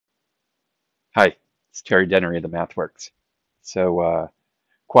Hi, it's Terry Dennery of the MathWorks. So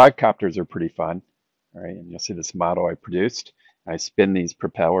quadcopters are pretty fun, all right? And you'll see this model I produced. I spin these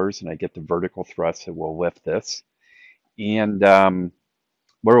propellers and I get the vertical thrust that will lift this. And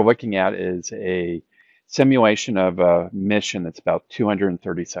what we're looking at is a simulation of a mission that's about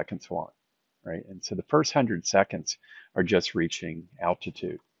 230 seconds long, right? And so the first 100 seconds are just reaching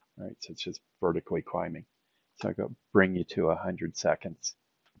altitude, right? So it's just vertically climbing. So I'll go bring you to 100 seconds,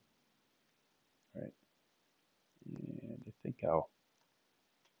 right? And I think I'll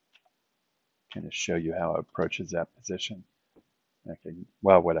kind of show you how it approaches that position. Okay,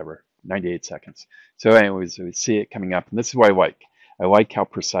 well, whatever, 98 seconds. So anyways, we see it coming up, and this is what I like. I like how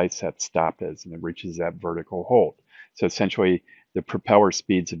precise that stop is, and it reaches that vertical hold. So essentially, the propeller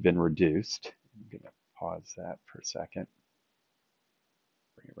speeds have been reduced. I'm going to pause that for a second,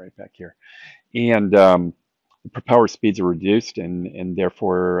 bring it right back here. And the propeller speeds are reduced, and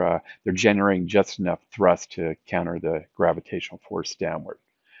therefore they're generating just enough thrust to counter the gravitational force downward,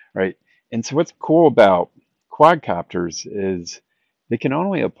 right? And so what's cool about quadcopters is they can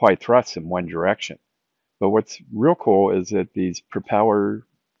only apply thrust in one direction. But what's real cool is that these propulsion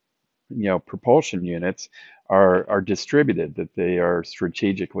units are distributed, that they are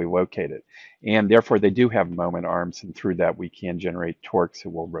strategically located. And therefore they do have moment arms, and through that we can generate torques that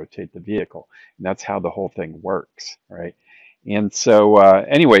will rotate the vehicle. And that's how the whole thing works, right? And so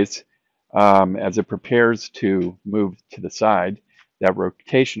anyways, as it prepares to move to the side, that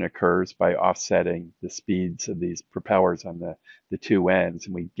rotation occurs by offsetting the speeds of these propellers on the two ends,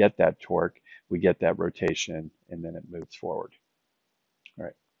 and we get that torque, we get that rotation, and then it moves forward. All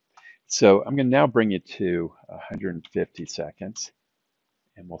right. So I'm going to now bring you to 150 seconds,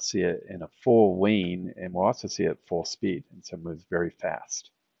 and we'll see it in a full lean, and we'll also see it at full speed, and so it moves very fast.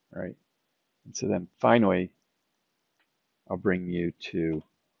 All right. And so then finally, I'll bring you to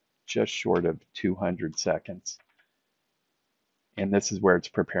just short of 200 seconds, and this is where it's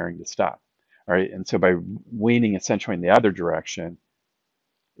preparing to stop. All right. And so by leaning essentially in the other direction,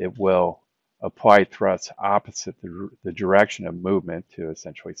 it will apply thrust opposite the direction of movement to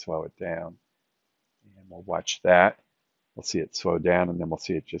essentially slow it down. And we'll watch that. We'll see it slow down, and then we'll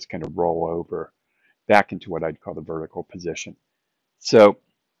see it just kind of roll over back into what I'd call the vertical position. So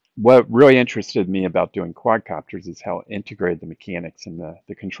what really interested me about doing quadcopters is how integrated the mechanics and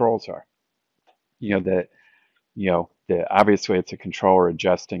the controls are. You know, that obviously it's a controller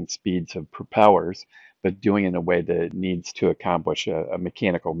adjusting speeds of propellers, but doing it in a way that it needs to accomplish a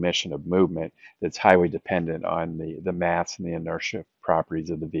mechanical mission of movement that's highly dependent on the mass and the inertia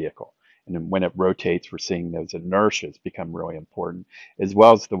properties of the vehicle. And then when it rotates, we're seeing those inertias become really important, as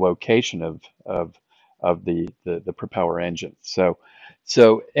well as the location of the propeller engine. So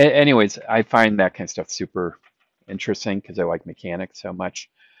anyways, I find that kind of stuff super interesting because I like mechanics so much.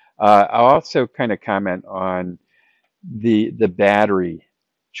 I'll also kind of comment on the battery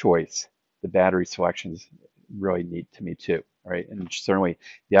choice. The battery selection is really neat to me too, right? And certainly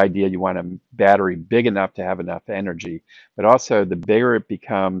the idea you want a battery big enough to have enough energy, but also the bigger it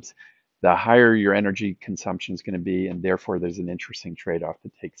becomes, the higher your energy consumption is going to be, and therefore there's an interesting trade-off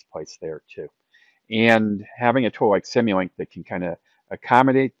that takes place there too. And having a tool like Simulink that can kind of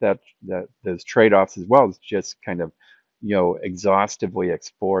accommodate those trade-offs, as well as just kind of exhaustively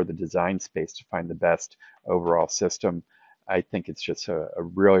explore the design space to find the best overall system. I think it's just a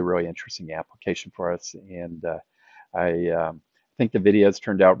really, really interesting application for us. And I think the videos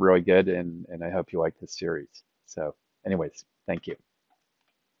turned out really good, and I hope you like this series. So anyways, thank you.